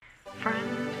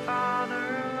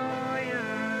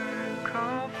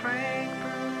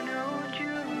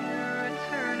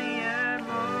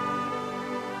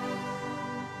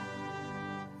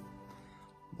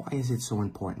Why is it so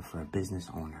important for a business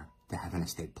owner to have an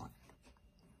estate plan?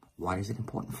 Why is it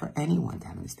important for anyone to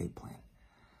have an estate plan?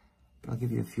 But I'll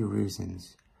give you a few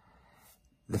reasons.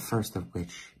 The first of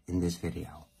which in this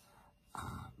video,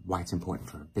 why it's important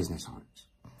for business owners.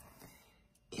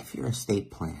 If your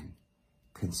estate plan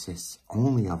consists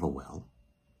only of a will,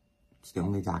 it's the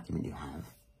only document you have.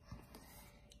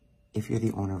 If you're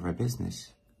the owner of a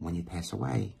business, when you pass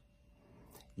away,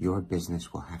 your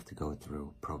business will have to go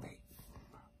through probate.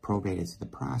 Probate is the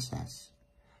process.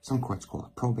 Some courts call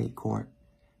it probate court.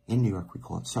 In New York, we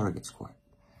call it surrogates court.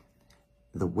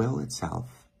 The will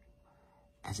itself,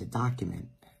 as a document,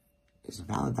 is a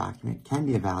valid document, can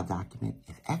be a valid document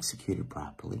if executed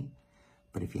properly.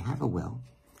 But if you have a will,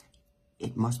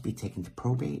 it must be taken to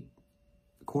probate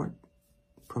court,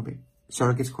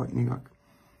 surrogates court in New York.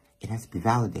 It has to be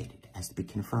validated, it has to be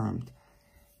confirmed.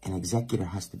 An executor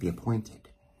has to be appointed.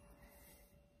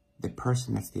 The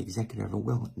person that's the executor of a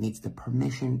will needs the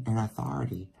permission and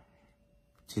authority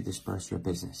to disperse your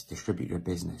business, distribute your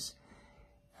business,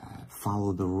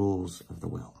 follow the rules of the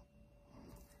will.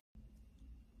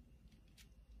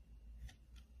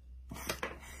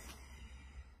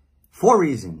 Four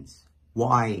reasons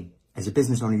why, as a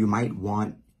business owner, you might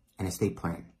want an estate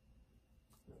plan.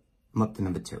 I'm up to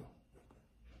number 2.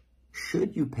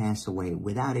 Should you pass away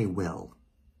without a will?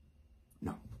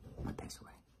 No, not pass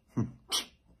away.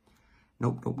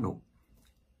 Nope.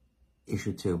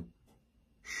 Issue 2.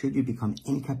 Should you become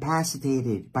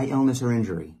incapacitated by illness or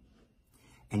injury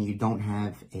and you don't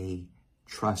have a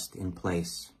trust in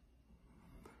place?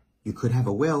 You could have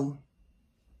a will,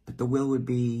 but the will would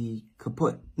be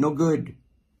kaput, no good,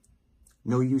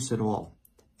 no use at all.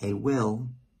 A will,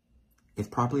 if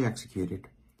properly executed,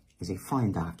 is a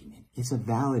fine document. It's a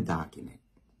valid document,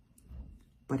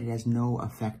 but it has no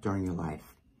effect during your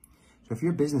life. So if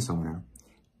you're a business owner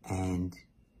and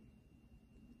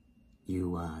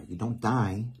you don't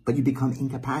die, but you become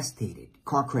incapacitated,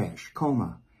 car crash,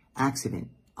 coma, accident,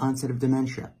 onset of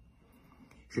dementia,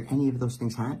 should any of those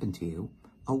things happen to you,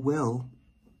 a will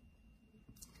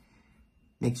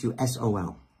makes you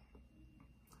SOL.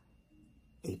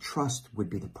 A trust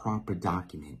would be the proper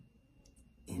document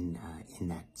in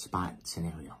that spot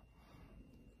scenario.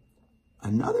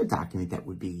 Another document that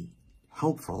would be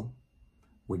helpful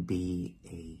would be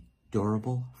a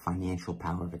durable financial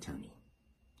power of attorney,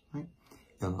 right?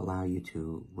 It'll allow you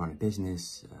to run a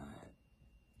business,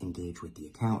 engage with the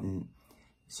accountant,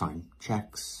 sign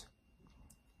checks,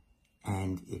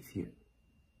 and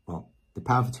the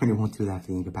power of attorney won't do that for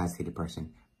the incapacitated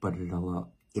person, but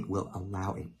it will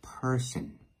allow a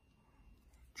person,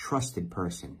 trusted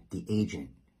person, the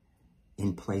agent,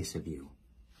 in place of you,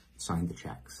 sign the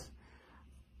checks.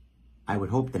 I would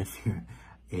hope that if you're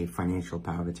a financial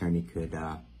power of attorney could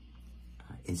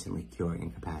instantly cure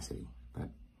incapacity, but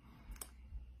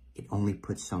it only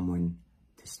puts someone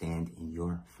to stand in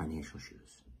your financial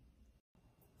shoes.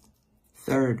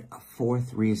 Third, a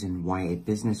fourth reason why a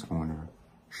business owner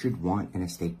should want an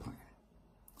estate plan.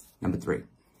 Number 3,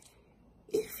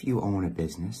 if you own a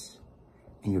business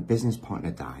and your business partner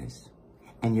dies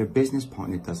and your business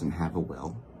partner doesn't have a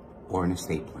will or an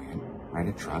estate plan, right,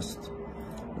 a trust,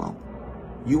 well,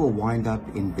 you will wind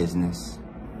up in business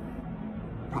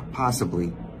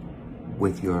possibly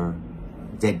with your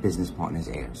dead business partner's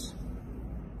heirs.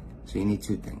 So you need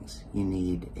 2 things. You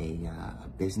need a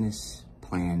business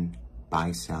plan,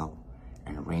 buy, sell,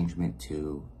 an arrangement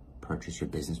to purchase your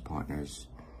business partner's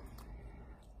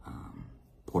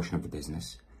portion of the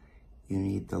business. You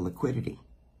need the liquidity.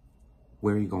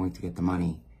 Where are you going to get the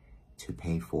money to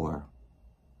pay for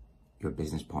your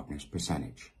business partner's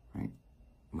percentage, right?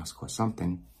 It must cost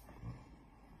something.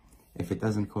 If it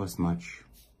doesn't cost much,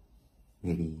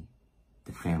 maybe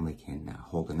the family can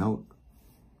hold a note.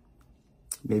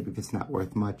 Maybe if it's not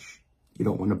worth much, you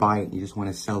don't want to buy it, you just want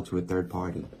to sell to a third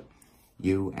party.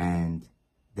 You and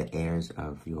the heirs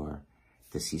of your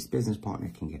deceased business partner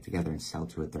can get together and sell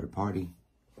to a third party.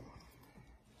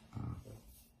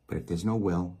 But if there's no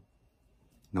will,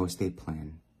 no estate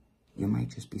plan, you might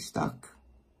just be stuck.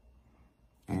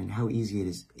 And how easy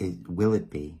will it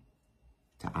be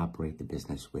to operate the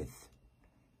business with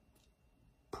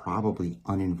probably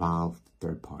uninvolved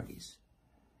third parties?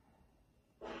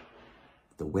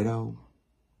 The widow,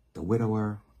 the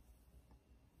widower,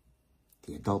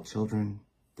 the adult children,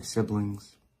 the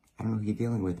siblings. I don't know who you're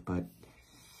dealing with, but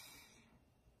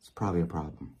it's probably a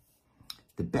problem.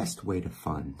 The best way to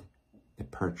fund the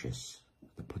purchase,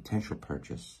 the potential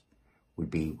purchase,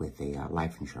 would be with a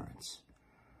life insurance,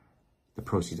 the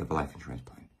proceeds of a life insurance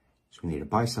plan. So we need a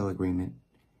buy-sell agreement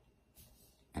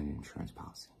and an insurance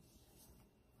policy.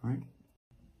 All right?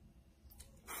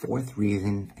 fourth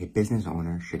reason a business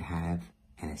owner should have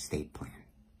an estate plan.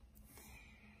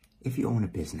 If you own a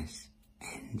business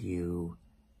and you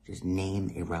just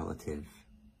name a relative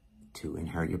to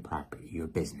inherit your property, your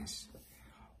business,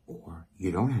 or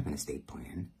you don't have an estate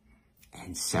plan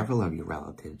and several of your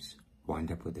relatives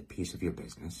wind up with a piece of your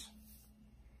business,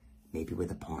 maybe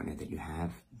with a partner that you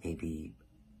have, maybe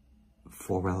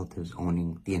 4 relatives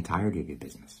owning the entirety of your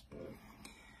business.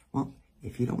 Well,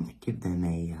 if you don't give them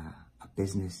a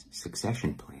business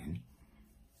succession plan,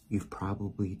 you've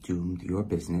probably doomed your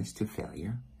business to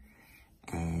failure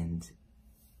and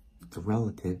the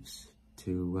relatives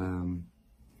to,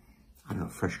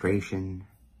 frustration,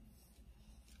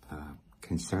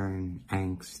 concern,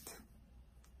 angst,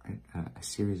 right? A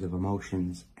series of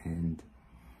emotions, and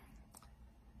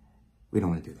we don't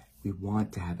want to do that. We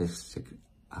want to have a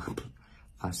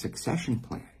succession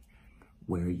plan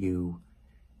where you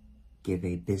give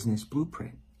a business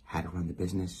blueprint, how to run the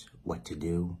business, what to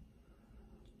do,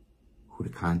 who to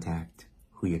contact,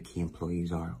 who your key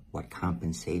employees are, what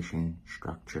compensation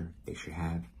structure they should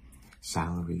have,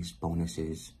 salaries,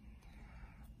 bonuses,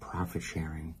 profit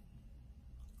sharing,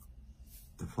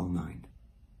 the full 9.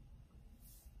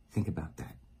 Think about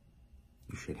that.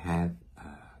 You should have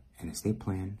an estate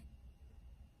plan,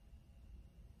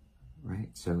 right?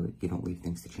 So you don't leave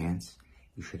things to chance.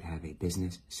 You should have a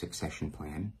business succession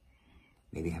plan.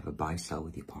 Maybe have a buy-sell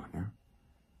with your partner.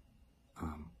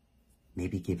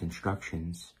 Maybe give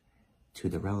instructions to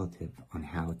the relative on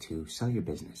how to sell your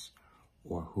business,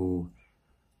 or who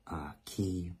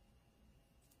key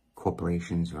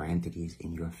corporations or entities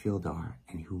in your field are,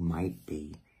 and who might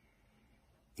be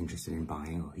interested in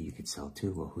buying, or who you could sell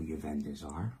to, or who your vendors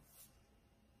are.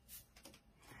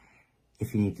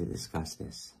 If you need to discuss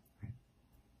this, right?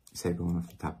 Instead of going off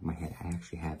the top of my head, I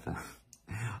actually have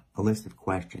a list of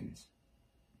questions,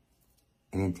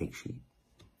 an intake sheet,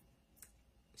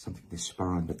 something to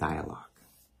spur on the dialogue.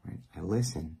 Right? I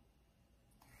listen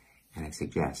and I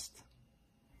suggest.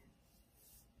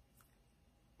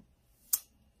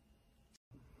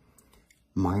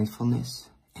 Mindfulness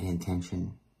and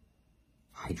intention,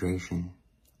 hydration,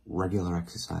 regular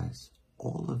exercise,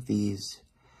 all of these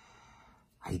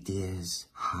ideas,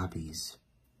 hobbies,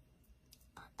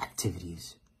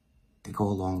 activities, they go a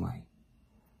long way.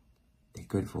 They're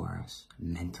good for us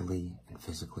mentally and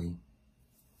physically.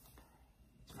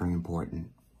 It's very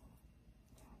important.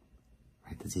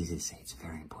 Right? That's easy to say. It's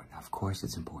very important. Of course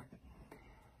it's important.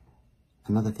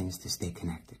 Another thing is to stay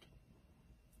connected.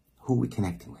 Who are we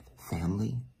connecting with?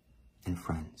 Family and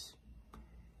friends.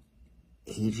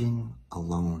 Aging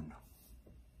alone.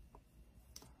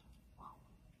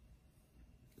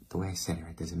 The way I said it,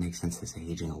 right? Does it make sense to say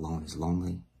aging alone is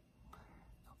lonely?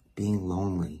 Being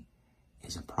lonely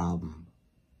is a problem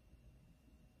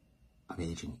of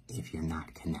aging if you're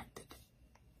not connected.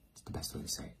 It's the best way to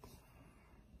say it.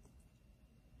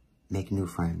 Make new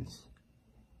friends.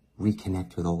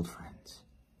 Reconnect with old friends.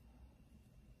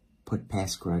 Put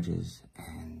past grudges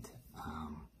and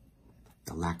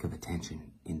the lack of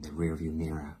attention in the rearview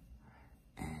mirror,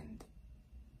 and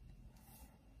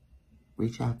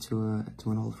reach out to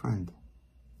an old friend.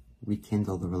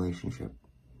 Rekindle the relationship.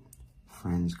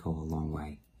 Friends go a long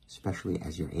way, especially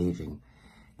as you're aging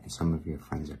and some of your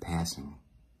friends are passing.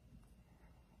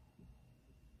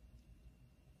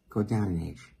 Go down in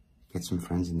age. Get some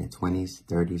friends in their 20s,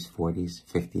 30s, 40s,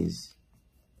 50s,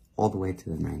 all the way to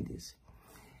the 90s.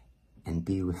 And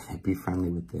be friendly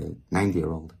with the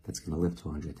 90-year-old that's going to live to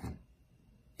 110.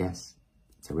 Yes,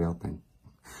 it's a real thing.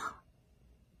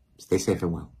 Stay safe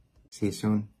and well. See you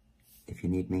soon. If you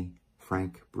need me,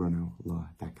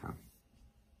 frankbrunolaw.com.